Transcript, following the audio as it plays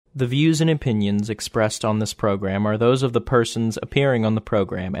The views and opinions expressed on this program are those of the persons appearing on the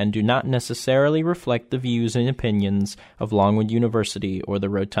program and do not necessarily reflect the views and opinions of Longwood University or the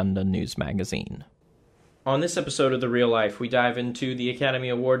Rotunda News Magazine. On this episode of The Real Life, we dive into the Academy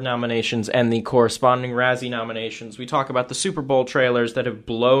Award nominations and the corresponding Razzie nominations. We talk about the Super Bowl trailers that have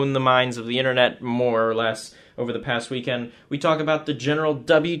blown the minds of the internet more or less over the past weekend. We talk about the general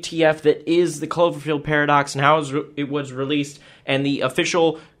WTF that is the Cloverfield Paradox and how it was released, and the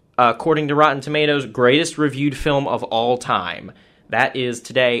official, according to Rotten Tomatoes, greatest reviewed film of all time. That is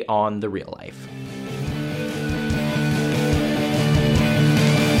today on The Real Life.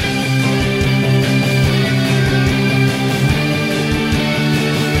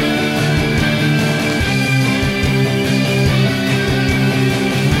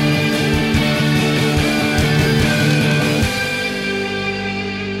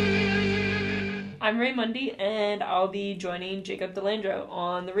 I'm Ray Mundy, and I'll be joining Jacob DeLandro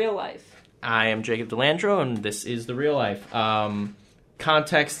on The Real Life. I am Jacob DeLandro, and this is The Real Life.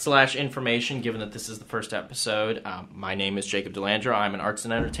 Context/information, given that this is the first episode. My name is Jacob DeLandro. I'm an arts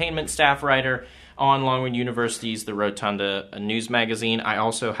and entertainment staff writer on Longwood University's The Rotunda News Magazine. I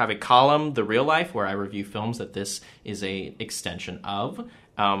also have a column, The Real Life, where I review films that this is an extension of.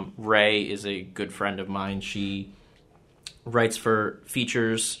 Ray is a good friend of mine. She writes for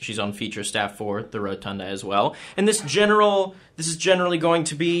features. She's on feature staff for The Rotunda as well. And this is generally going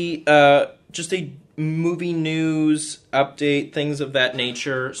to be just a movie news update, things of that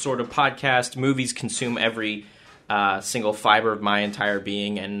nature sort of podcast. Movies consume every single fiber of my entire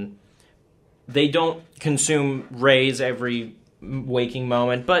being, and they don't consume Ray's every waking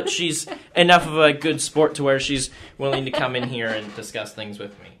moment, but she's enough of a good sport to where she's willing to come in here and discuss things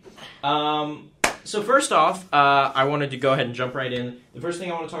with me. So first off, I wanted to go ahead and jump right in. The first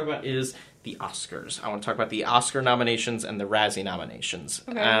thing I want to talk about is the Oscars. I want to talk about the Oscar nominations and the Razzie nominations.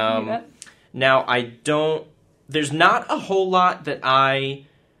 Okay, Now, there's not a whole lot that I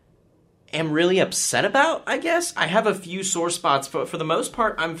am really upset about, I guess. I have a few sore spots, but for the most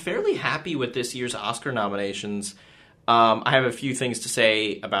part, I'm fairly happy with this year's Oscar nominations. I have a few things to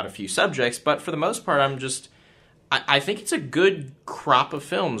say about a few subjects, but for the most part, I think it's a good crop of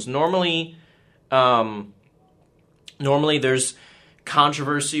films. Normally there's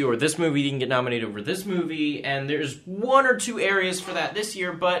controversy, or this movie didn't get nominated over this movie, and there's one or two areas for that this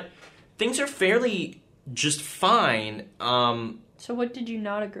year, but things are fairly just fine. So what did you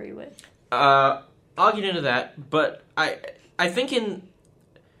not agree with? I'll get into that, but I think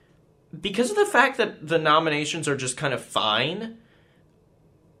because of the fact that the nominations are just kind of fine,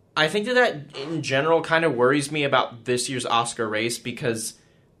 I think that in general kind of worries me about this year's Oscar race, because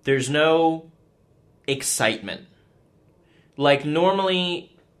there's no excitement. Like,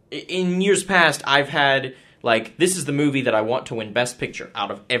 normally, in years past, I've had, like, this is the movie that I want to win Best Picture out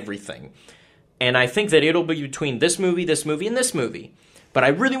of everything. And I think that it'll be between this movie, and this movie. But I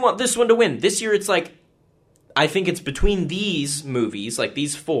really want this one to win. This year, it's like, I think it's between these movies, like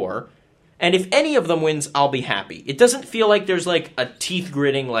these four, and if any of them wins, I'll be happy. It doesn't feel like there's, like, a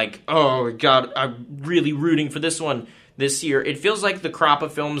teeth-gritting, like, oh, God, I'm really rooting for this one this year. It feels like the crop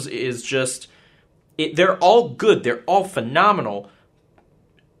of films is just, they're all good, they're all phenomenal,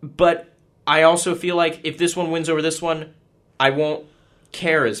 but I also feel like if this one wins over this one, I won't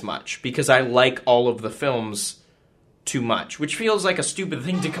care as much, because I like all of the films too much, which feels like a stupid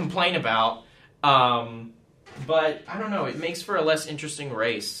thing to complain about, but I don't know, it makes for a less interesting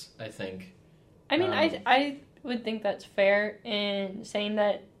race, I think. I mean, I would think that's fair in saying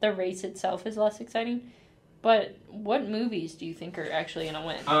that the race itself is less exciting. But what movies do you think are actually going to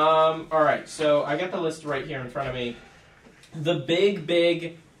win? Alright, so I got the list right here in front of me. The big...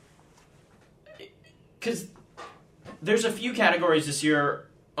 Because there's a few categories this year,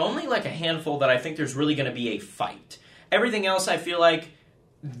 only like a handful that I think there's really going to be a fight. Everything else, I feel like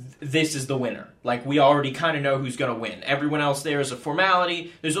this is the winner. Like, we already kind of know who's going to win. Everyone else there is a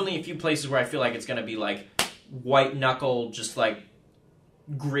formality. There's only a few places where I feel like it's going to be like white knuckle, just like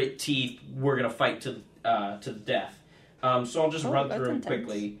grit teeth, we're going to fight to the death. So I'll just run through them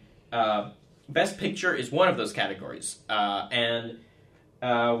quickly. Best Picture is one of those categories. And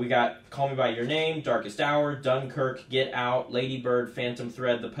we got Call Me By Your Name, Darkest Hour, Dunkirk, Get Out, Lady Bird, Phantom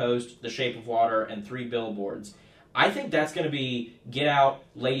Thread, The Post, The Shape of Water, and 3 Billboards. I think that's going to be Get Out,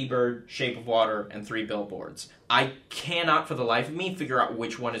 Lady Bird, Shape of Water, and 3 Billboards. I cannot for the life of me figure out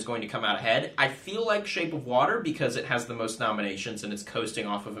which one is going to come out ahead. I feel like Shape of Water because it has the most nominations and it's coasting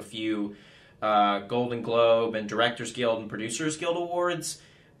off of a few Golden Globe and Directors Guild and Producers Guild awards.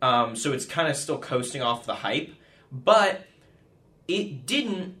 So it's kind of still coasting off the hype. But it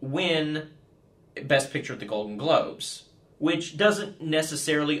didn't win Best Picture at the Golden Globes, which doesn't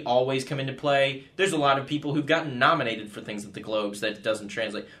necessarily always come into play. There's a lot of people who've gotten nominated for things at the Globes that doesn't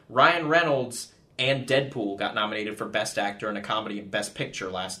translate. Ryan Reynolds and Deadpool got nominated for Best Actor in a Comedy and Best Picture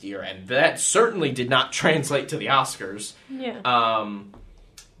last year, and that certainly did not translate to the Oscars. Yeah.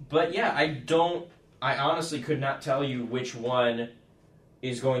 But yeah, I honestly could not tell you which one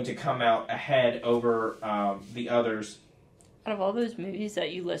is going to come out ahead over the others. Out of all those movies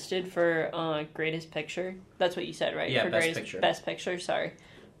that you listed for Greatest Picture, that's what you said, right? Yeah, for Best Picture. Best Picture, sorry.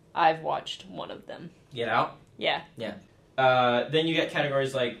 I've watched one of them. Get Out? Yeah. Yeah. Then you get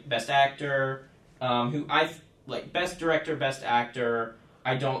categories like Best Actor, Best Director, Best Actor.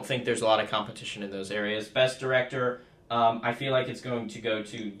 I don't think there's a lot of competition in those areas. Best Director, I feel like it's going to go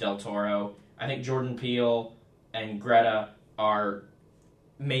to Del Toro. I think Jordan Peele and Greta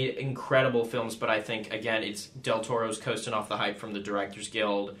made incredible films, but I think, again, it's Del Toro's coasting off the hype from the Directors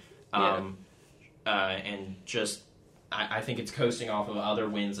Guild. And just, I think it's coasting off of other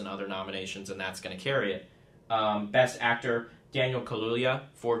wins and other nominations, and that's going to carry it. Best Actor, Daniel Kaluuya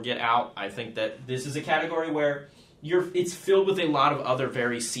for Get Out. I think that this is a category where it's filled with a lot of other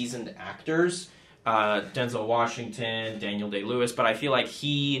very seasoned actors. Denzel Washington, Daniel Day-Lewis, but I feel like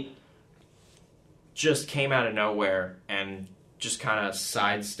he just came out of nowhere and just kind of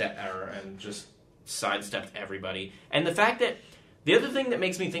sidestepped everybody. And the fact that the other thing that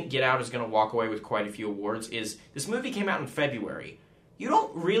makes me think Get Out is going to walk away with quite a few awards is this movie came out in February. You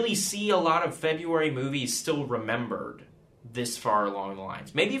don't really see a lot of February movies still remembered this far along the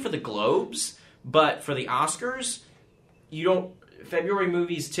lines. Maybe for the Globes, but for the Oscars, February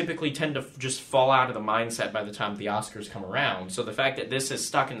movies typically tend to just fall out of the mindset by the time the Oscars come around. So the fact that this is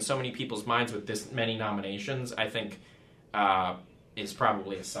stuck in so many people's minds with this many nominations, I think, is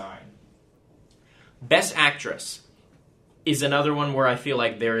probably a sign. Best Actress is another one where I feel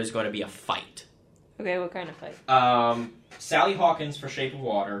like there is going to be a fight. Okay, what kind of fight? Sally Hawkins for Shape of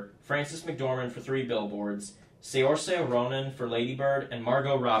Water, Frances McDormand for 3 Billboards, Saoirse Ronan for Lady Bird, and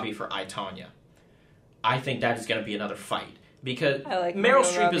Margot Robbie for I, Tonya. I think that is going to be another fight. Because Meryl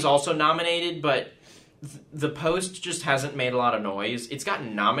Streep is also nominated, but The Post just hasn't made a lot of noise. It's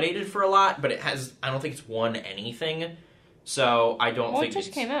gotten nominated for a lot, but I don't think it's won anything. So I don't think it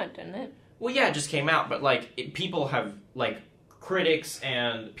just came out, didn't it? Well, yeah, it just came out, but people have, critics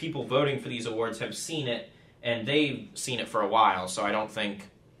and people voting for these awards have seen it, and they've seen it for a while, so I don't think...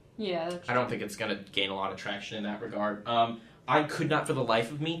 Yeah, I don't think it's going to gain a lot of traction in that regard. I could not for the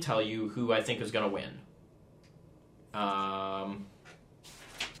life of me tell you who I think is going to win.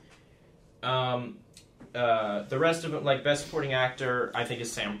 The rest of it, Best Supporting Actor, I think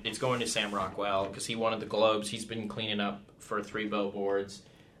it's going to Sam Rockwell, because he won at the Globes. He's been cleaning up for 3 Billboards.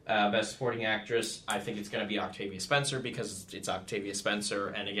 Best Supporting Actress, I think it's going to be Octavia Spencer, because it's Octavia Spencer,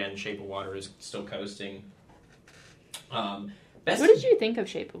 and again, Shape of Water is still coasting. What did you think of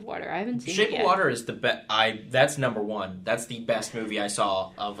Shape of Water? I haven't seen it yet. Shape of Water is the best. That's number one. That's the best movie I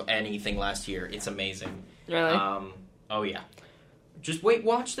saw of anything last year. It's amazing. Really? Oh yeah. Just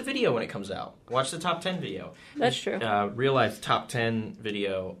watch the video when it comes out. Watch the top 10 video. That's true. Real life top 10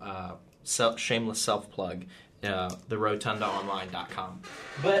 video. Shameless self plug. TheRotundaOnline.com.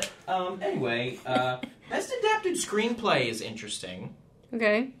 But anyway, best adapted screenplay is interesting.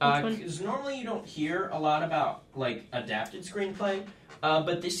 Okay. Because normally you don't hear a lot about adapted screenplay,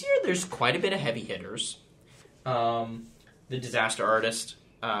 but this year there's quite a bit of heavy hitters. The Disaster Artist,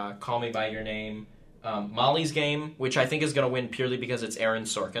 Call Me by Your Name, Molly's Game, which I think is going to win purely because it's Aaron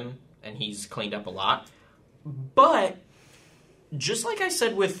Sorkin and he's cleaned up a lot. But just like I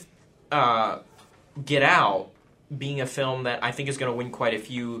said with Get Out being a film that I think is going to win quite a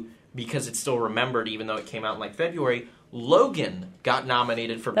few because it's still remembered even though it came out in February. Logan got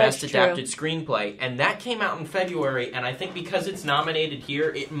nominated for Best Adapted Screenplay, and that came out in February, and I think because it's nominated here,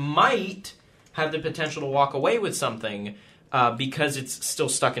 it might have the potential to walk away with something because it's still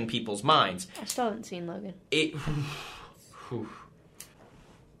stuck in people's minds. I still haven't seen Logan.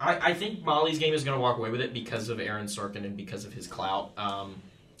 I think Molly's Game is going to walk away with it because of Aaron Sorkin and because of his clout,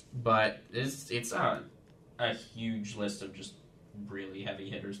 but it's a huge list of just really heavy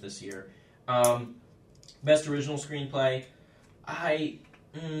hitters this year. Best Original Screenplay, I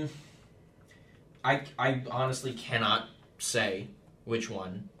honestly cannot say which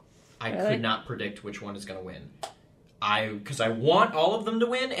one. I could not predict which one is going to win. Because I want all of them to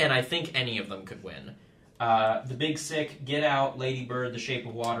win, and I think any of them could win. The Big Sick, Get Out, Lady Bird, The Shape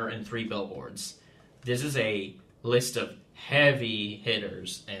of Water, and 3 Billboards. This is a list of heavy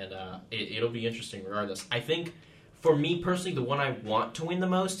hitters, and it'll be interesting regardless. I think... For me personally, the one I want to win the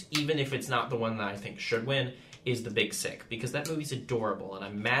most, even if it's not the one that I think should win, is The Big Sick. Because that movie's adorable, and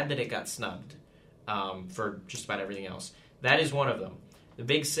I'm mad that it got snubbed for just about everything else. That is one of them. The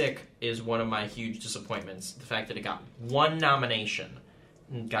Big Sick is one of my huge disappointments. The fact that it got one nomination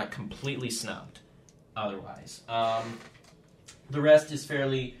and got completely snubbed otherwise. The rest is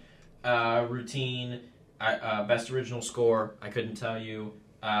fairly routine. Best original score, I couldn't tell you.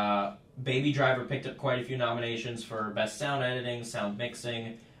 Baby Driver picked up quite a few nominations for best sound editing, sound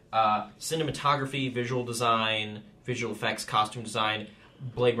mixing, cinematography, visual design, visual effects, costume design.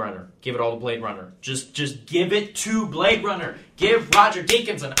 Blade Runner. Give it all to Blade Runner. Just give it to Blade Runner. Give Roger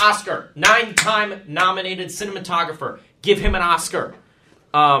Deakins an Oscar. 9-time nominated cinematographer. Give him an Oscar.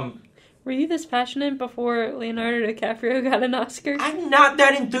 Were you this passionate before Leonardo DiCaprio got an Oscar? I'm not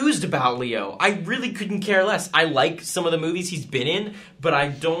that enthused about Leo. I really couldn't care less. I like some of the movies he's been in, but I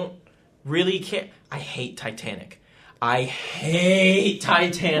don't really care. I hate Titanic. I hate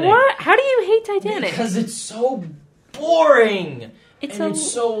Titanic. What? How do you hate Titanic? Because it's so boring. It's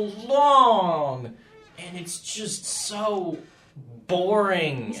so long. And it's just so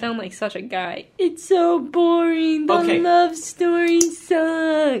boring. You sound like such a guy. It's so boring. The love story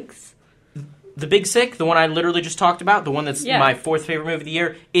sucks. The Big Sick, the one I literally just talked about, the one that's my fourth favorite movie of the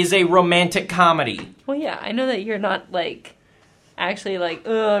year, is a romantic comedy. Well, yeah, I know that you're not, like, actually like,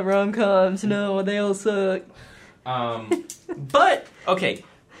 rom-coms, no, they all suck. But, okay,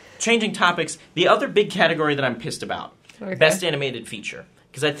 changing topics, the other big category that I'm pissed about, Best Animated Feature,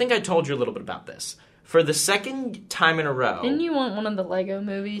 because I think I told you a little bit about this. For the second time in a row... Didn't you want one of the Lego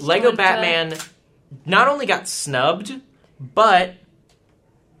movies? Lego Batman not only got snubbed, but...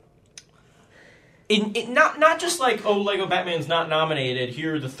 Not just like, oh, Lego Batman's not nominated,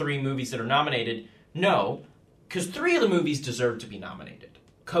 here are the 3 movies that are nominated. No, because 3 of the movies deserve to be nominated.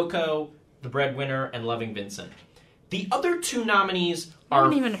 Coco, The Breadwinner, and Loving Vincent. The other 2 nominees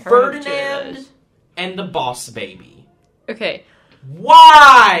are Ferdinand and The Boss Baby. Okay.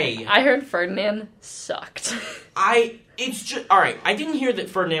 Why? I heard Ferdinand sucked. It's just, alright, I didn't hear that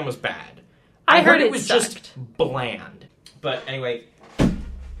Ferdinand was bad. I heard it was sucked. Just bland. But anyway...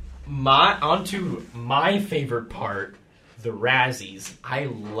 onto my favorite part, the Razzies. I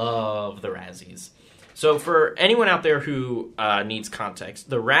love the Razzies. So for anyone out there who needs context,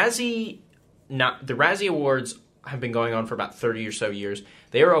 the Razzie Awards have been going on for about 30 or so years.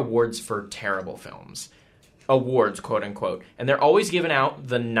 They are awards for terrible films. Awards, quote unquote. And they're always given out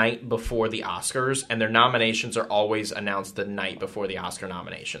the night before the Oscars, and their nominations are always announced the night before the Oscar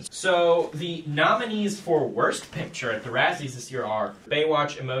nominations. So the nominees for Worst Picture at the Razzies this year are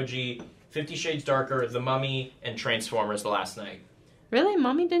Baywatch, Emoji, 50 Shades Darker, The Mummy, and Transformers: The Last Night. Really?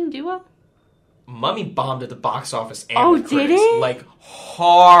 Mummy didn't do well? Mummy bombed at the box office and with did critics. it? Like,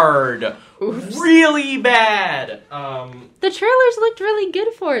 hard. Oops. Really bad. The trailers looked really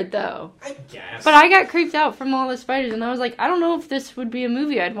good for it, though. I guess. But I got creeped out from all the spiders, and I was like, I don't know if this would be a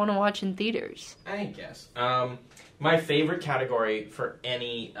movie I'd want to watch in theaters. I guess. My favorite category for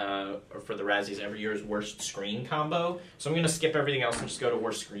for the Razzies every year is Worst Screen Combo. So I'm going to skip everything else and just go to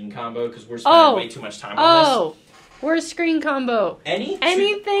Worst Screen Combo, because we're spending way too much time on this. Worst screen combo.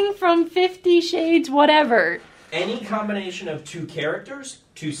 Anything from 50 Shades, whatever. Any combination of 2 characters,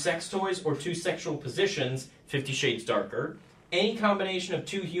 2 sex toys, or 2 sexual positions, 50 Shades Darker. Any combination of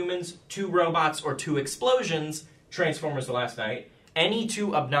 2 humans, 2 robots, or 2 explosions, Transformers: The Last Night. Any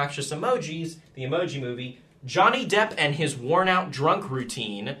 2 obnoxious emojis, The Emoji Movie. Johnny Depp and his worn-out drunk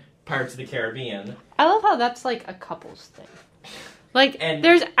routine, Pirates of the Caribbean. I love how that's like a couples thing. Like,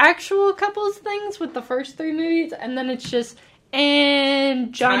 there's actual couples things with the first 3 movies, and then it's just,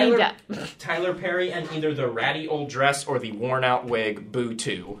 and Johnny Depp. Tyler Perry and either the ratty old dress or the worn-out wig, Boo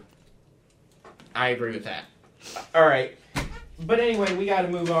 2. I agree with that. All right. But anyway, we got to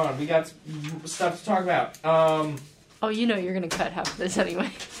move on. We got stuff to talk about. Oh, you know you're going to cut half of this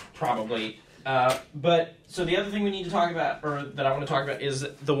anyway. Probably. But, so the other thing we need to talk about, or that I want to talk about, is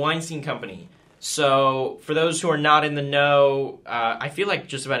the Weinstein Company. So, for those who are not in the know, I feel like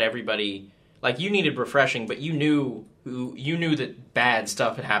just about everybody, like, you needed refreshing, but you knew that bad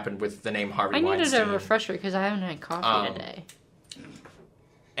stuff had happened with the name Harvey Weinstein. I needed a refresher because I haven't had coffee today.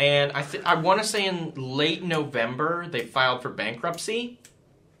 And I want to say in late November, they filed for bankruptcy.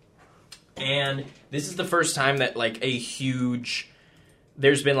 And this is the first time that, like,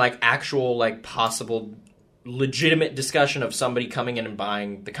 there's been, like, actual, like, possible legitimate discussion of somebody coming in and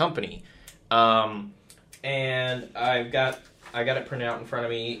buying the company. And I got it printed out in front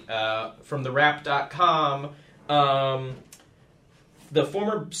of me from TheWrap.com. The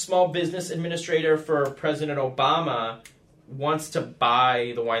former small business administrator for President Obama wants to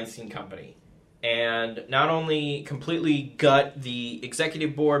buy the Weinstein Company, and not only completely gut the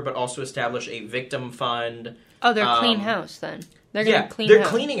executive board, but also establish a victim fund. Oh, they're clean house then. They're going to clean they're house.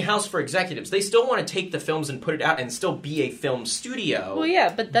 cleaning house for executives. They still want to take the films and put it out and still be a film studio. Well,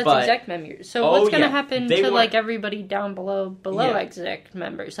 yeah, but that's exec members. So what's going to happen to like everybody down below exec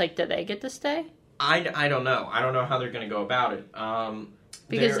members? Like, do they get to stay? I don't know. I don't know how they're going to go about it.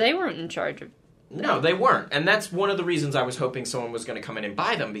 Because they weren't in charge of... No, they weren't. And that's one of the reasons I was hoping someone was going to come in and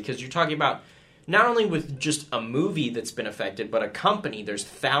buy them, because you're talking about not only with just a movie that's been affected, but a company. There's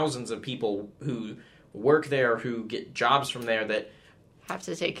thousands of people who work there, who get jobs from there that have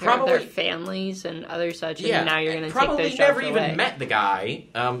to take care of their families and other such, and now you're going to take those jobs probably never away. even met the guy,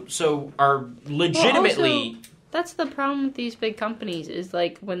 so are legitimately... Well, also, that's the problem with these big companies, is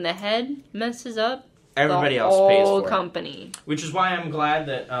like when the head messes up, everybody else pays for it. Company. Which is why I'm glad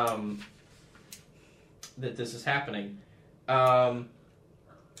that that this is happening. Maria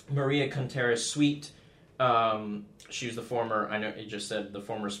Contreras Sweet, she was the former, I know it just said, the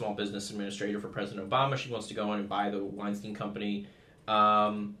former small business administrator for President Obama. She wants to go in and buy the Weinstein Company.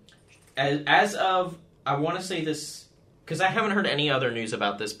 As of, I want to say this, because I haven't heard any other news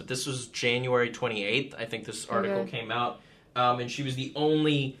about this, but this was January 28th, I think this article came out, and she was the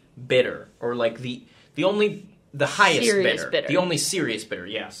only bidder, or like the highest bidder. The only serious bidder,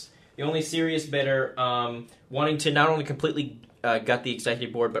 yes. The only serious bidder, wanting to not only completely gut the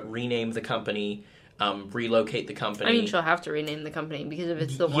executive board, but rename the company, relocate the company. I mean, she'll have to rename the company, because if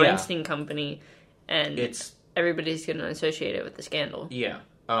it's the Weinstein Company, and everybody's going to associate it with the scandal. Yeah.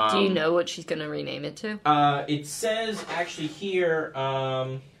 Do you know what she's going to rename it to? It says, actually, here...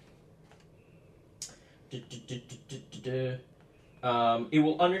 it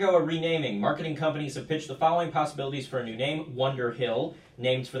will undergo a renaming. Marketing companies have pitched the following possibilities for a new name: Wonder Hill,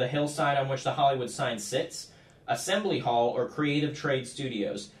 named for the hillside on which the Hollywood sign sits; Assembly Hall, or Creative Trade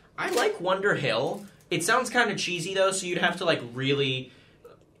Studios. I like Wonder Hill. It sounds kind of cheesy, though, so you'd have to, like, really...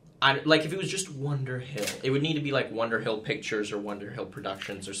 like, if it was just Wonder Hill, it would need to be, like, Wonder Hill Pictures or Wonder Hill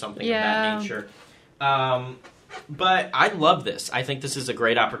Productions or something of that nature. But I love this. I think this is a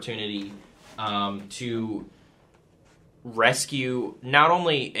great opportunity to rescue not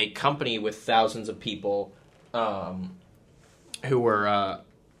only a company with thousands of people who were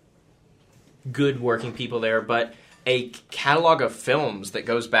good working people there, but a catalog of films that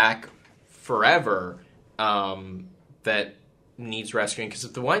goes back forever that needs rescuing.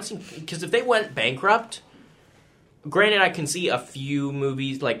 Because if they went bankrupt, granted, I can see a few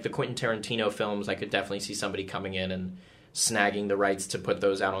movies like the Quentin Tarantino films. I could definitely see somebody coming in and snagging the rights to put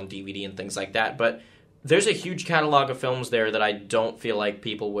those out on DVD and things like that. But there's a huge catalog of films there that I don't feel like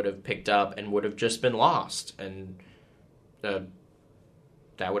people would have picked up and would have just been lost. And that would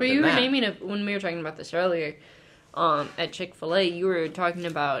have been you were that. naming it when we were talking about this earlier. At Chick-fil-A, you were talking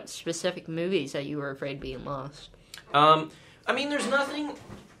about specific movies that you were afraid being lost. I mean, there's nothing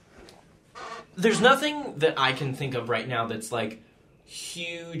that I can think of right now that's, like,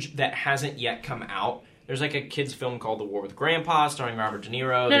 huge that hasn't yet come out. There's, like, a kid's film called The War with Grandpa, starring Robert De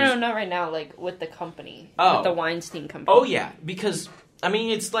Niro. No, not right now, like, with the company. Oh. With the Weinstein Company. Oh, yeah, because, I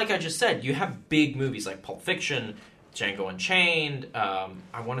mean, it's like I just said, you have big movies like Pulp Fiction, Django Unchained,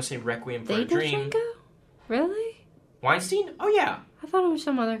 I want to say Requiem for a Dream. Django? Really? Weinstein? Oh, yeah. I thought it was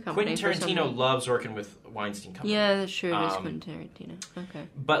some other company. Quentin Tarantino loves working with Weinstein Company. Yeah, that's true. It is Quentin Tarantino. Okay.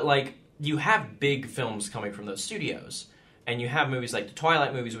 But, like, you have big films coming from those studios, and you have movies like the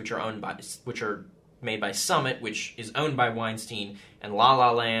Twilight movies, which are made by Summit, which is owned by Weinstein, and La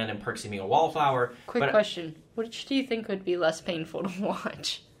La Land and Perks of Being a Wallflower. Quick question: which do you think would be less painful to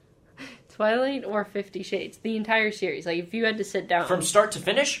watch, Twilight or 50 Shades? The entire series, like if you had to sit down from start to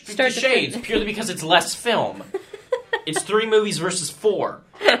finish, 50 Shades, purely because it's less film. It's 3 movies versus 4.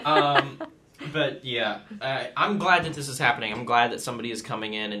 But yeah, I'm glad that this is happening. I'm glad that somebody is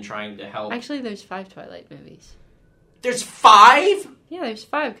coming in and trying to help. Actually, there's 5 Twilight movies. There's 5? Yeah, there's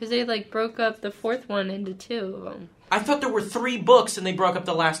 5 because they like broke up the 4th one into 2 of them. I thought there were 3 books and they broke up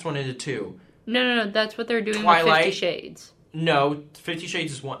the last one into 2. No, that's what they're doing Twilight, with 50 Shades. No, 50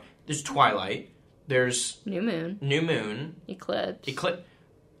 Shades is one. There's Twilight. There's New Moon. Eclipse.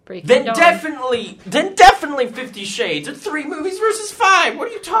 Then Dawn. definitely 50 Shades. It's 3 movies versus 5. What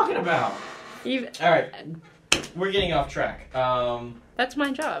are you talking about? All right, we're getting off track. That's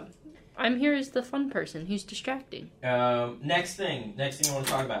my job. I'm here as the fun person who's distracting. Next thing I want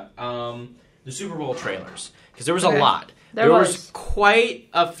to talk about. The Super Bowl trailers. Because there was a lot. There was quite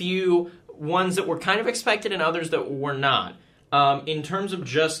a few ones that were kind of expected and others that were not. In terms of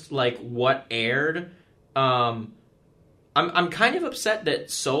just, like, what aired, I'm kind of upset that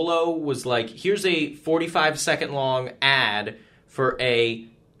Solo was like, here's a 45-second long ad for a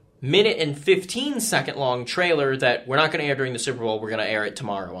minute and 15-second long trailer that we're not going to air during the Super Bowl. We're going to air it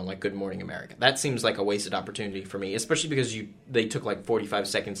tomorrow on, like, Good Morning America. That seems like a wasted opportunity for me, especially because they took, like, 45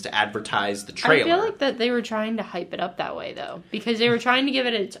 seconds to advertise the trailer. I feel like that they were trying to hype it up that way, though, because they were trying to give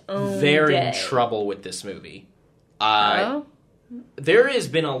it its own They're day. in trouble with this movie. Oh? There has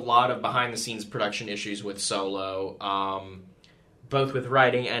been a lot of behind-the-scenes production issues with Solo, both with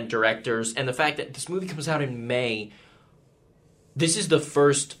writing and directors, and the fact that this movie comes out in May. This is the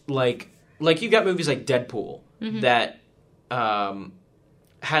first, like you got movies like Deadpool that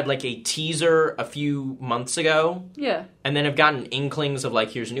had, like, a teaser a few months ago. Yeah. And then have gotten inklings of, like,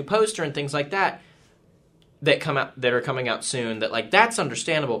 here's a new poster and things like that that are coming out soon. That, like, that's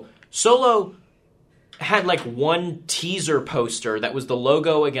understandable. Solo had, like, one teaser poster that was the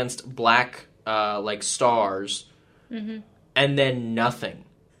logo against black, like, stars. And then nothing.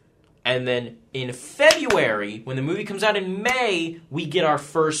 And then in February, when the movie comes out in May, we get our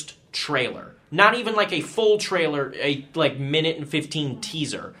first trailer. Not even like a full trailer, a like minute and 15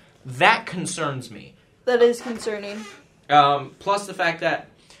 teaser. That concerns me. That is concerning. Plus the fact that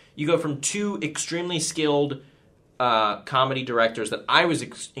you go from two extremely skilled comedy directors that I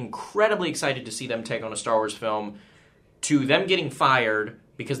was incredibly excited to see them take on a Star Wars film to them getting fired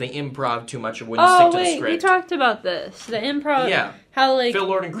because they improv too much and wouldn't stick to the script. We talked about this. The improv. Yeah. How, like, Phil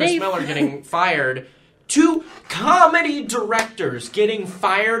Lord and Chris Miller getting fired. Two comedy directors getting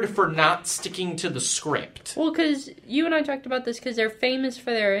fired for not sticking to the script. Well, because you and I talked about this because they're famous for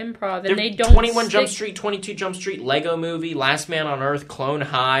their improv, and they don't 21 Jump Street, 22 Jump Street, Lego Movie, Last Man on Earth, Clone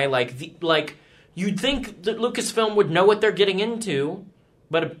High. Like you'd think that Lucasfilm would know what they're getting into,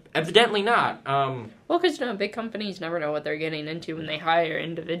 but evidently not. Well, because big companies never know what they're getting into when they hire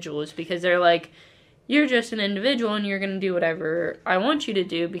individuals because they're like, you're just an individual and you're going to do whatever I want you to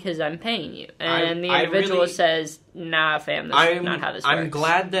do because I'm paying you. And the individual says, nah, fam, this is not how this works. I'm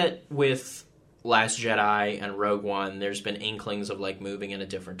glad that with Last Jedi and Rogue One, there's been inklings of, like, moving in a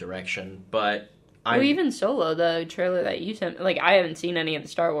different direction. But even Solo, the trailer that you sent, like, I haven't seen any of the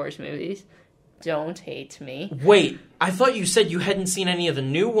Star Wars movies. Don't hate me. Wait, I thought you said you hadn't seen any of the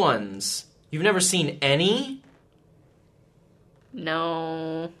new ones. You've never seen any?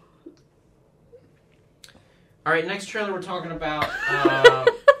 No. All right, next trailer we're talking about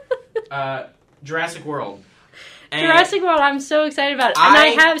Jurassic World. And Jurassic World, I'm so excited about it. And I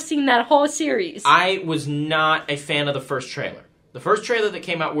have seen that whole series. I was not a fan of the first trailer. The first trailer that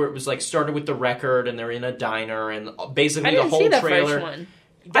came out where it was like started with the record and they're in a diner and basically the whole trailer. I didn't see the first one.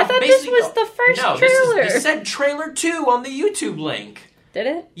 I thought this was the first trailer. It said trailer 2 on the YouTube link. Did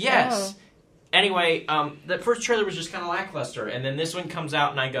it? Yes. Oh. Anyway, that first trailer was just kind of lackluster, and then this one comes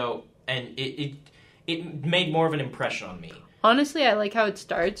out and I go, and it made more of an impression on me. Honestly, I like how it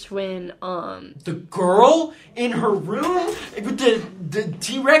starts when, the girl in her room with the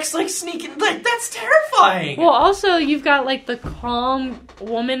T-Rex, like, sneaking, like, that's terrifying! Well, also, you've got, like, the calm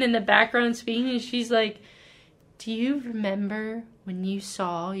woman in the background speaking, and she's like, do you remember when you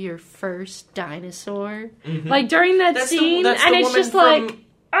saw your first dinosaur? Mm-hmm. Like, during that scene, and it's just like,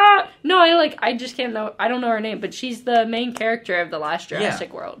 no, I just can't know, I don't know her name, but she's the main character of the last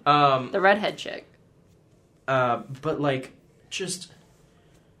Jurassic World. The redhead chick. But, like, just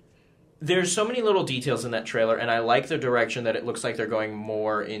there's so many little details in that trailer, and I like the direction that it looks like they're going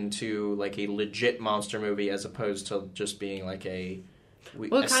more into, like, a legit monster movie as opposed to just being like a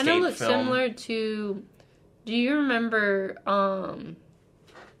well, it kind of looks similar to, do you remember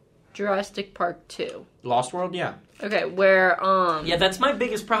Jurassic Park 2? Lost World? Yeah. Okay, where yeah, that's my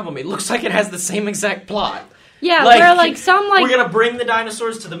biggest problem. It looks like it has the same exact plot. Yeah, like, where, like, some, like... We're gonna bring the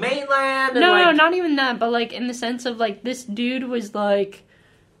dinosaurs to the mainland, and, no, not even that, but, like, in the sense of, like, this dude was like,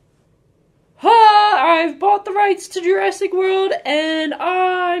 I've bought the rights to Jurassic World, and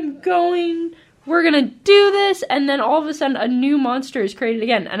we're gonna do this, and then all of a sudden a new monster is created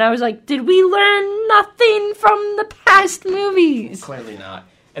again. And I was like, did we learn nothing from the past movies? Clearly not.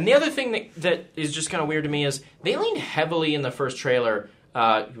 And the other thing that is just kind of weird to me is they leaned heavily in the first trailer.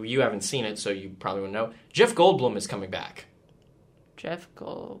 You haven't seen it, so you probably wouldn't know. Jeff Goldblum is coming back. Jeff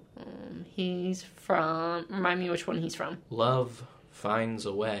Goldblum. He's from... Remind me which one he's from. Love Finds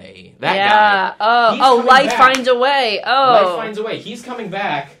a Way. That guy. Life Finds a Way. Oh. Life Finds a Way. He's coming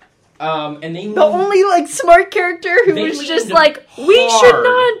back. And the only, like, smart character who was just like, we should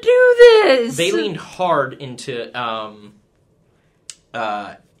not do this. They leaned hard into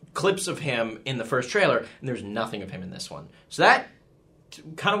clips of him in the first trailer, and there's nothing of him in this one. So that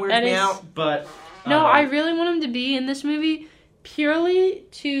kind of weirds me out, but... No, I really want him to be in this movie purely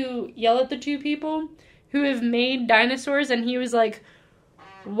to yell at the two people who have made dinosaurs, and he was like,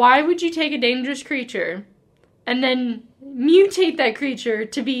 why would you take a dangerous creature and then mutate that creature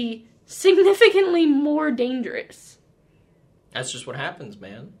to be significantly more dangerous. That's just what happens,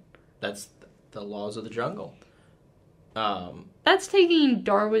 man. That's the laws of the jungle. That's taking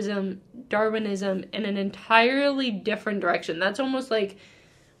Darwinism in an entirely different direction. That's almost like,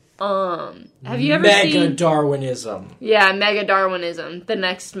 have you ever seen... Mega Darwinism. Yeah, Mega Darwinism, the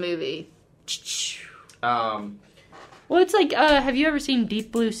next movie. Well, it's like, have you ever seen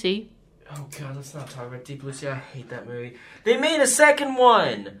Deep Blue Sea? Oh god, let's not talk about Deep Blue Sea. I hate that movie. They made a second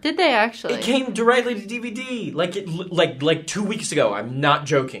one. Did they actually? It came directly to DVD, like 2 weeks ago. I'm not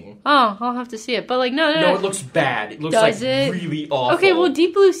joking. Oh, I'll have to see it. But like, no. No, it looks bad. It looks really awful. Okay, well,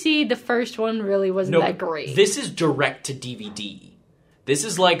 Deep Blue Sea, the first one really wasn't that great. This is direct to DVD. This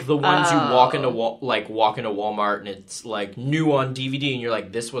is like the ones you walk into Walmart and it's like new on DVD and you're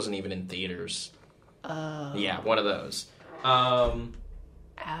like, this wasn't even in theaters. Yeah, one of those.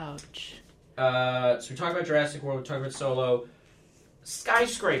 Ouch. So we talked about Jurassic World, we talked about Solo.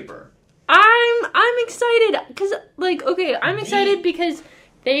 Skyscraper. I'm excited because, like, okay, I'm excited because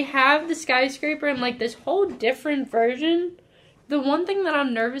they have the skyscraper and like this whole different version. The one thing that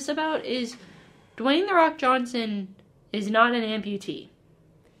I'm nervous about is Dwayne "The Rock" Johnson is not an amputee.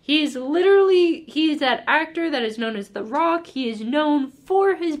 He's that actor that is known as The Rock. He is known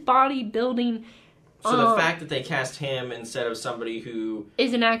for his bodybuilding. So the fact that they cast him instead of somebody who...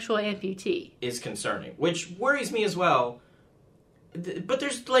 is an actual amputee. Is concerning. Which worries me as well. But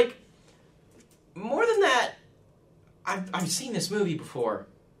there's, like... more than that, I've seen this movie before.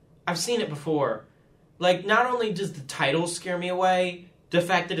 I've seen it before. Like, not only does the title scare me away, the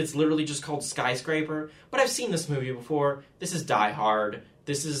fact that it's literally just called Skyscraper, but I've seen this movie before. This is Die Hard.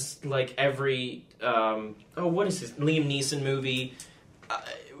 This is, like, every... what is this? Liam Neeson movie.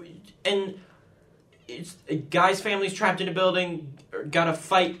 And... it's a guy's family's trapped in a building, got to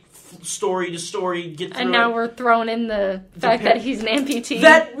fight story to story, get through. And now we're throwing in the fact that he's an amputee.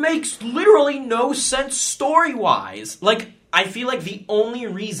 That makes literally no sense story-wise. Like, I feel like the only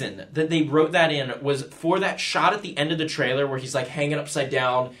reason that they wrote that in was for that shot at the end of the trailer where he's, like, hanging upside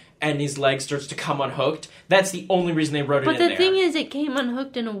down and his leg starts to come unhooked. That's the only reason they wrote it in there. But the thing is, it came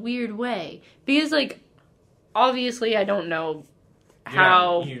unhooked in a weird way. Because, like, obviously I don't know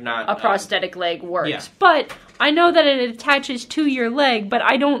how a prosthetic leg works. Yeah. But I know that it attaches to your leg, but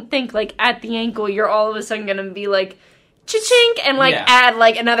I don't think, like, at the ankle, you're all of a sudden going to be, like, cha-chink, and, like, add,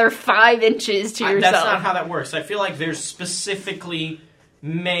 like, another 5 inches to yourself. That's not how that works. I feel like they're specifically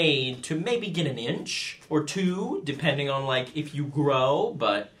made to maybe get an inch or 2, depending on, like, if you grow,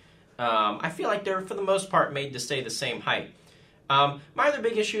 but I feel like they're, for the most part, made to stay the same height. My other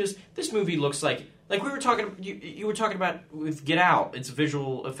big issue is this movie looks like we were talking, you were talking about with Get Out, its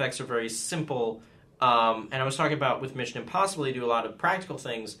visual effects are very simple, and I was talking about with Mission Impossible, they do a lot of practical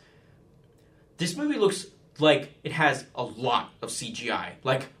things. This movie looks like it has a lot of CGI.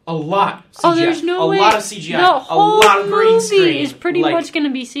 Like, a lot of CGI. Oh, there's no way. A lot of CGI. The whole a lot of green screen. Movie is pretty much going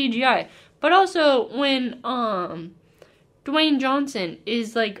to be CGI. But also, when Dwayne Johnson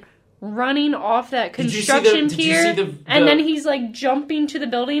is, like, running off that construction pier, and then he's, like, jumping to the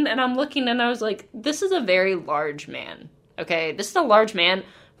building, and I'm looking, and I was like, this is a very large man. Okay? This is a large man.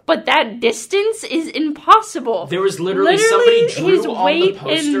 But that distance is impossible. There was literally somebody drew his on weight the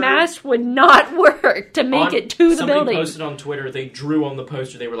poster. and mass would not work to make it to the building. Somebody posted on Twitter, they drew on the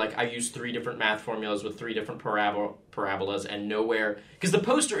poster, they were like, I used 3 different math formulas with 3 different parabolas and nowhere. Because the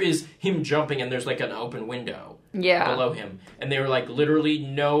poster is him jumping and there's like an open window below him. And they were like, literally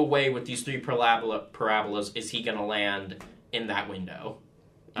no way with these 3 parabolas is he going to land in that window.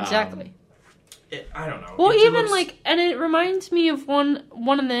 Exactly. I don't know. Well, and it reminds me of one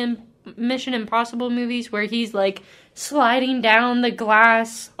of the Mission Impossible movies where he's, like, sliding down the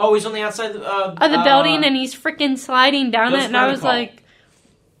glass. Oh, he's on the outside of the building, and he's freaking sliding down it, and I was like,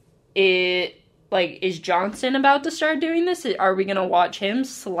 is Johnson about to start doing this? Are we going to watch him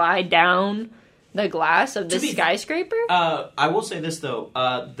slide down the glass of this skyscraper? I will say this, though.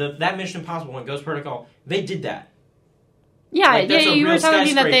 That Mission Impossible one, Ghost Protocol, they did that. Yeah, you were telling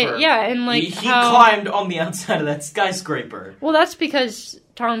me that and like he climbed on the outside of that skyscraper. Well, that's because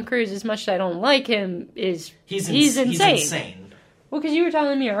Tom Cruise, as much as I don't like him, he's insane. He's insane. Well, because you were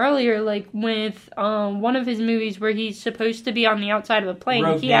telling me earlier, like with one of his movies where he's supposed to be on the outside of a plane,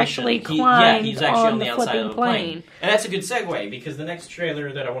 Rogue he Nation. actually climbed on the outside flipping of the plane. And that's a good segue because the next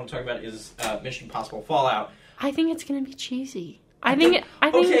trailer that I want to talk about is Mission Impossible Fallout. I think it's going to be cheesy. I think.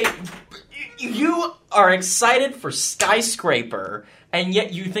 Okay, you are excited for Skyscraper, and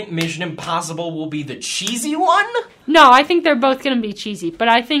yet you think Mission Impossible will be the cheesy one? No, I think they're both going to be cheesy, but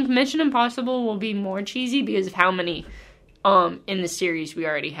I think Mission Impossible will be more cheesy because of how many in the series we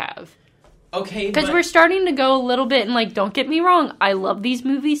already have. Okay, Because we're starting to go a little bit, and, like, don't get me wrong, I love these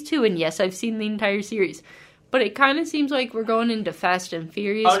movies, too, and yes, I've seen the entire series. But it kind of seems like we're going into Fast and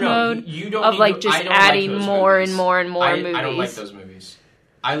Furious mode you don't of, like, just adding like more movies. and more and more movies. I don't like those movies.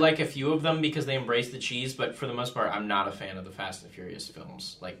 I like a few of them because they embrace the cheese, but for the most part, I'm not a fan of the Fast and Furious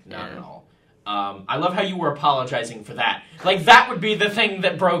films. Like, not at all. I love how you were apologizing for that. Like, that would be the thing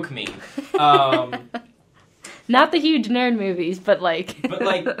that broke me. Not the huge nerd movies, but, like...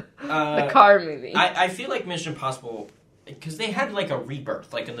 the car movie. I feel like Mission Impossible... Because they had, like, a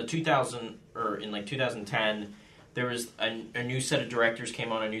rebirth. Like, in the 2010, there was a new set of directors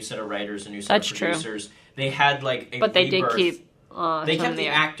came on, a new set of writers, a new set of producers. True. They had, like, a But they rebirth. did keep... they kept the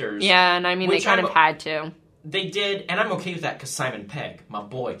actors. Yeah, and I mean, they kind of had to. They did, and I'm okay with that, because Simon Pegg. My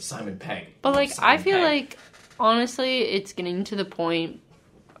boy, Simon Pegg. But, like, I feel like, honestly, it's getting to the point,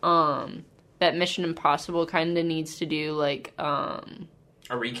 that Mission Impossible kind of needs to do, like, a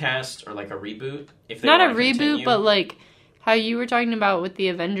recast, or, like, a reboot? If they not a reboot, continue. but, like... How you were talking about with the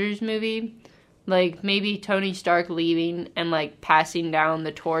Avengers movie, like, maybe Tony Stark leaving and, like, passing down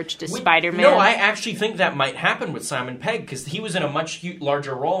the torch to Spider-Man. No, I actually think that might happen with Simon Pegg, because he was in a much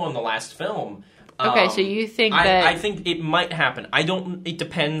larger role in the last film. Okay, so you think I think it might happen. It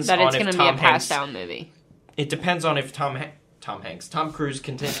depends on if Tom Hanks... That it's going to be a pass-down movie. It depends on if Tom Cruise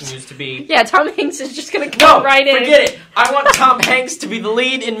continues to be... Yeah, Tom Hanks is just going to come right in. Forget it! I want Tom Hanks to be the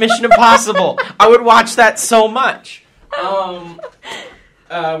lead in Mission Impossible. I would watch that so much. We're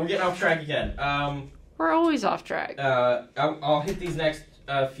getting off track again. We're always off track. I'll hit these next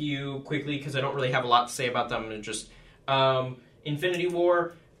few quickly because I don't really have a lot to say about them. And just Infinity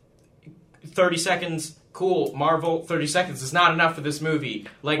War, 30 seconds, cool. Marvel, 30 seconds is not enough for this movie.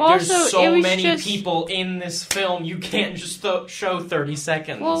 Like, there's so many people in this film, you can't just show 30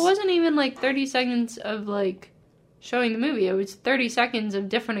 seconds. Well, it wasn't even like 30 seconds of like showing the movie. It was 30 seconds of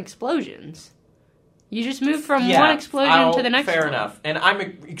different explosions. You just moved from one explosion to the next fair one. Enough. And I'm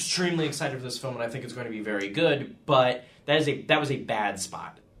extremely excited for this film, and I think it's going to be very good, but that was a bad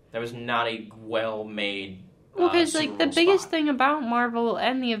spot. That was not a well-made Well, because, like, the biggest spot. thing about Marvel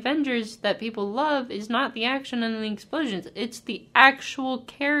and the Avengers that people love is not the action and the explosions. It's the actual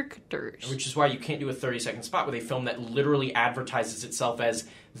characters. Which is why you can't do a 30-second spot with a film that literally advertises itself as,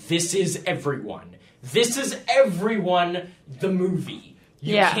 this is everyone. This is everyone, the movie.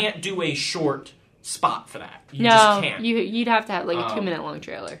 You can't do a short spot for that. You just can't. You'd have to have like a 2-minute long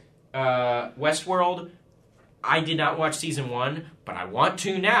trailer. Westworld, I did not watch season 1, but I want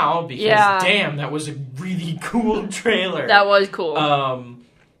to now because damn, that was a really cool trailer. That was cool.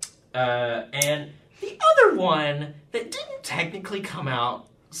 And the other one that didn't technically come out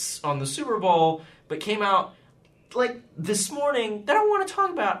on the Super Bowl, but came out like this morning that I want to talk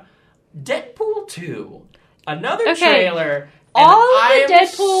about, Deadpool 2. Another trailer. All the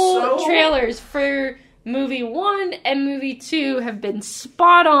Deadpool trailers for movie 1 and movie 2 have been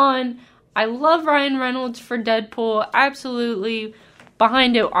spot on. I love Ryan Reynolds for Deadpool. Absolutely.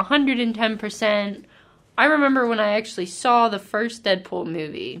 Behind it 110%. I remember when I actually saw the first Deadpool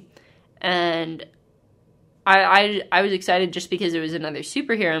movie. And I was excited just because it was another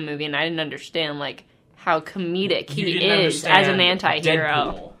superhero movie. And I didn't understand like how comedic he is as an anti-hero.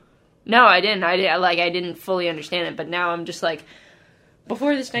 Deadpool. No, I didn't. I didn't fully understand it, but now I'm just like,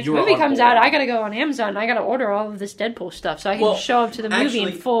 before this next movie comes out, I gotta go on Amazon and I gotta order all of this Deadpool stuff so I can show up to the movie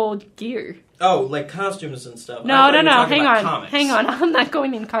in full gear. Oh, like costumes and stuff. No. Hang on. I'm not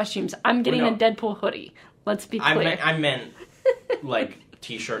going in costumes. I'm getting a Deadpool hoodie. Let's be clear. I meant like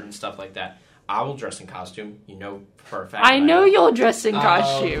t-shirt and stuff like that. I will dress in costume. You know for a fact. I know you'll dress in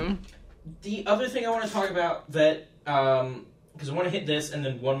costume. The other thing I want to talk about that. Because I want to hit this and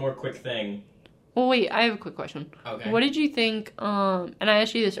then one more quick thing. Well, wait, I have a quick question. Okay. What did you think, and I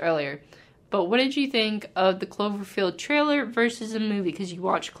asked you this earlier, but what did you think of the Cloverfield trailer versus the movie? Because you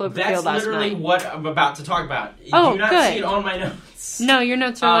watched Cloverfield last night. That's literally what I'm about to talk about. Oh, do not good. see it on my notes. No, your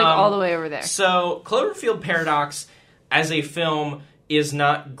notes are like all the way over there. So, Cloverfield Paradox as a film is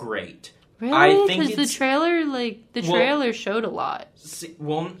not great. Really? I think because the trailer showed a lot.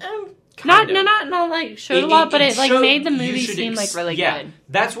 Not like showed a lot, but it like made the movie seem like really good.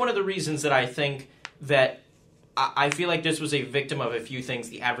 That's one of the reasons that I think that I feel like this was a victim of a few things,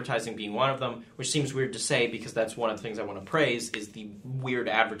 the advertising being one of them, which seems weird to say because that's one of the things I want to praise is the weird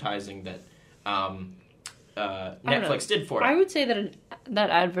advertising that Netflix did for it. I would say that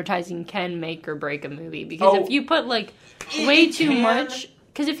advertising can make or break a movie because if you put like way too much,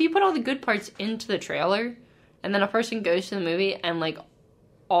 because if you put all the good parts into the trailer and then a person goes to the movie and like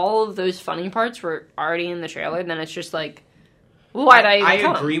all of those funny parts were already in the trailer, then it's just like, Why'd I even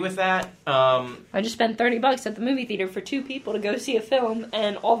come? agree with that. I just spent $30 at the movie theater for 2 people to go see a film,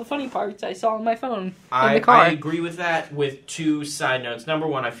 and all the funny parts I saw on my phone in the car. I agree with that with 2 side notes. Number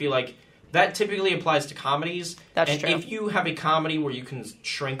one, I feel like that typically applies to comedies. That's and true. If you have a comedy where you can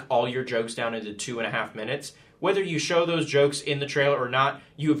shrink all your jokes down into 2.5 minutes, whether you show those jokes in the trailer or not,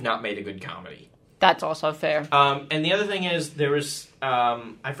 you have not made a good comedy. That's also fair. And the other thing is, there was,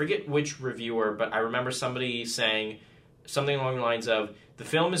 I forget which reviewer, but I remember somebody saying something along the lines of, the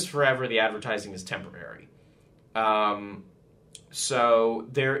film is forever, the advertising is temporary. So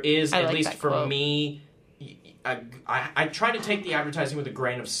there is, at least for quote. me, I try to take the advertising with a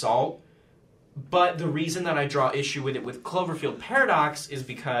grain of salt, but the reason that I draw issue with it with Cloverfield Paradox is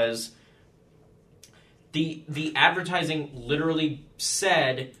because the advertising literally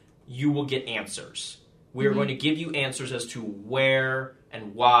said, you will get answers. We are going to give you answers as to where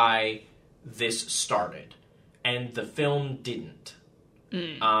and why this started. And the film didn't.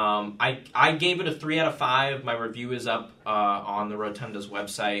 I gave it a 3 out of 5. My review is up on the Rotunda's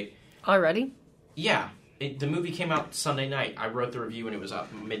website. Already? Yeah. The movie came out Sunday night. I wrote the review and it was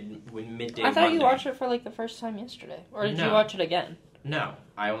up midday I thought Monday. you watched it for like the first time yesterday. Or did you watch it again? No.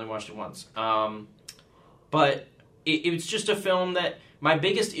 I only watched it once. But it's just a film that... My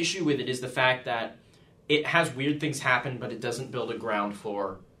biggest issue with it is the fact that it has weird things happen, but it doesn't build a ground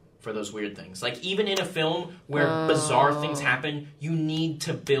floor for those weird things. Like, even in a film where bizarre things happen, you need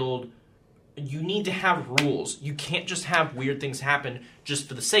to have rules. You can't just have weird things happen just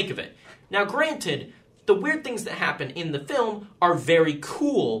for the sake of it. Now, granted, the weird things that happen in the film are very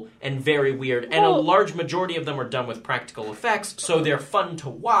cool and very weird, and a large majority of them are done with practical effects, so they're fun to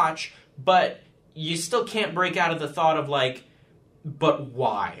watch, but you still can't break out of the thought of, like, but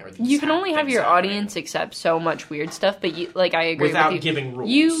why are these You can only have your happening? audience accept so much weird stuff, but I agree Without with you. giving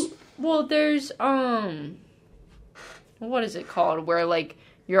rules. There's what is it called? Where like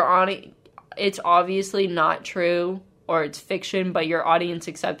your audience, it's obviously not true or it's fiction, but your audience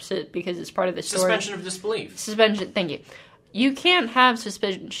accepts it because it's part of the story. Suspension of disbelief. Thank you. You can't have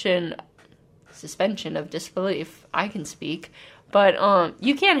suspension of disbelief. I can speak. But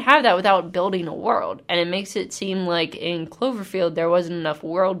you can't have that without building a world. And it makes it seem like in Cloverfield there wasn't enough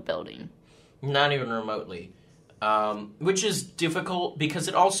world building. Not even remotely. Which is difficult because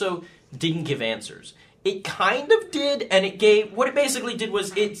it also didn't give answers. It kind of did, and it gave... What it basically did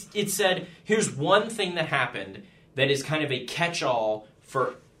was it said, here's one thing that happened that is kind of a catch-all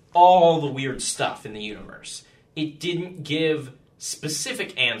for all the weird stuff in the universe. It didn't give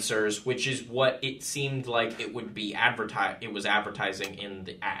specific answers, which is what it seemed like it would be advertising in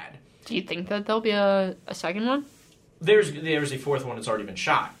the ad. Do you think that there'll be a second one? There's a fourth one that's already been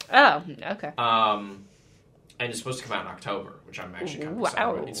shot. Oh, okay. And it's supposed to come out in October, which I'm actually kind of excited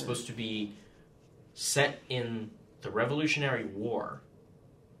about. It's supposed to be set in the Revolutionary War,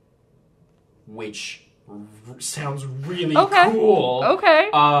 which sounds really cool. Okay.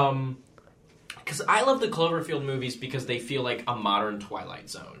 Because I love the Cloverfield movies because they feel like a modern Twilight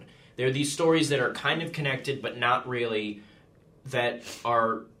Zone. They're these stories that are kind of connected, but not really, that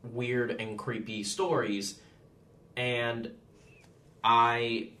are weird and creepy stories. And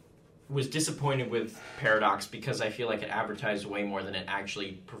I was disappointed with Paradox because I feel like it advertised way more than it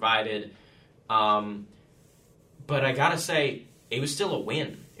actually provided. But I gotta say, it was still a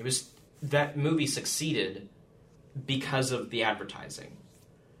win. That movie succeeded because of the advertising.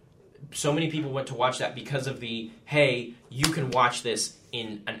 So many people went to watch that because of hey, you can watch this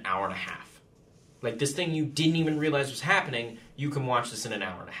in an hour and a half. Like, this thing you didn't even realize was happening, you can watch this in an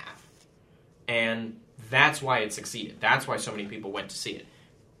hour and a half. And that's why it succeeded. That's why so many people went to see it.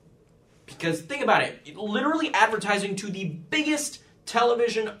 Because, think about it, literally advertising to the biggest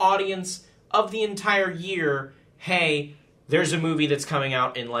television audience of the entire year, hey, there's a movie that's coming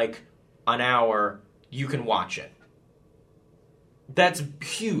out in like an hour, you can watch it. That's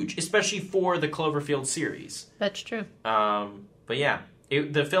huge, especially for the Cloverfield series. That's true. But yeah,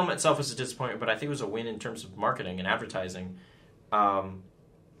 the film itself was a disappointment, but I think it was a win in terms of marketing and advertising. And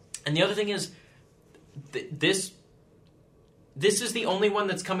the other thing is, this is the only one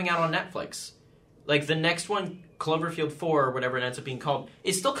that's coming out on Netflix. Like, the next one, Cloverfield 4, or whatever it ends up being called,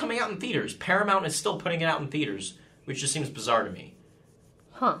 is still coming out in theaters. Paramount is still putting it out in theaters, which just seems bizarre to me.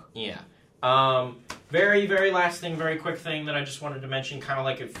 Huh. Yeah. Very, very last thing, very quick thing that I just wanted to mention, kind of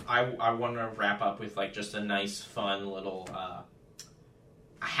like if I want to wrap up with like just a nice, fun little,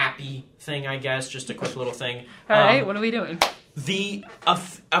 happy thing, I guess, just a quick little thing. All right, what are we doing?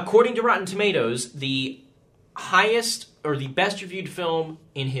 According to Rotten Tomatoes, the highest or the best reviewed film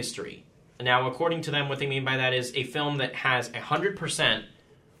in history. Now, according to them, what they mean by that is a film that has 100%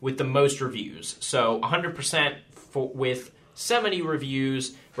 with the most reviews. So 100% with 70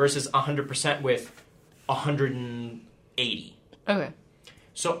 reviews versus 100% with 180. Okay.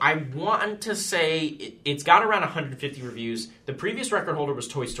 So I want to say it's got around 150 reviews. The previous record holder was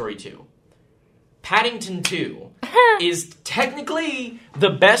Toy Story 2. Paddington 2 is technically the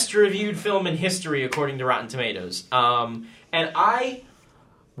best reviewed film in history according to Rotten Tomatoes. And I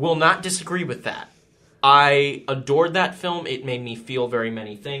will not disagree with that. I adored that film. It made me feel very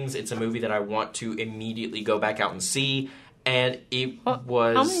many things. It's a movie that I want to immediately go back out and see. And it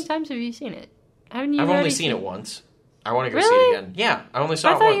was... How many times have you seen it? Haven't you I've only seen it once. I want to go see it again. Yeah, I only saw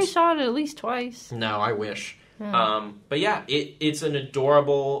it once. I thought you saw it at least twice. No, I wish. Yeah. But yeah, it's an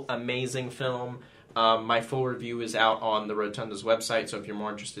adorable, amazing film. My full review is out on the Rotunda's website, so if you're more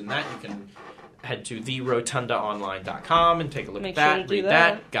interested in that, you can head to therotundaonline.com and take a look at that, read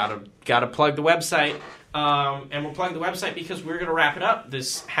that. Gotta plug the website. And we'll plug the website because we're going to wrap it up.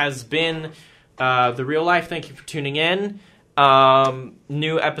 This has been The Real Life. Thank you for tuning in.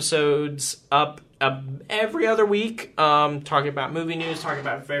 New episodes up every other week, talking about movie news, talking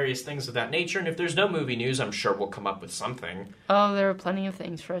about various things of that nature. And if there's no movie news, I'm sure we'll come up with something. Oh, there are plenty of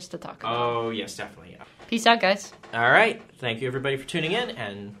things for us to talk about. Oh, yes, definitely. Yeah. Peace out, guys. All right. Thank you, everybody, for tuning in,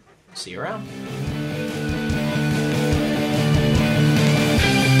 and see you around.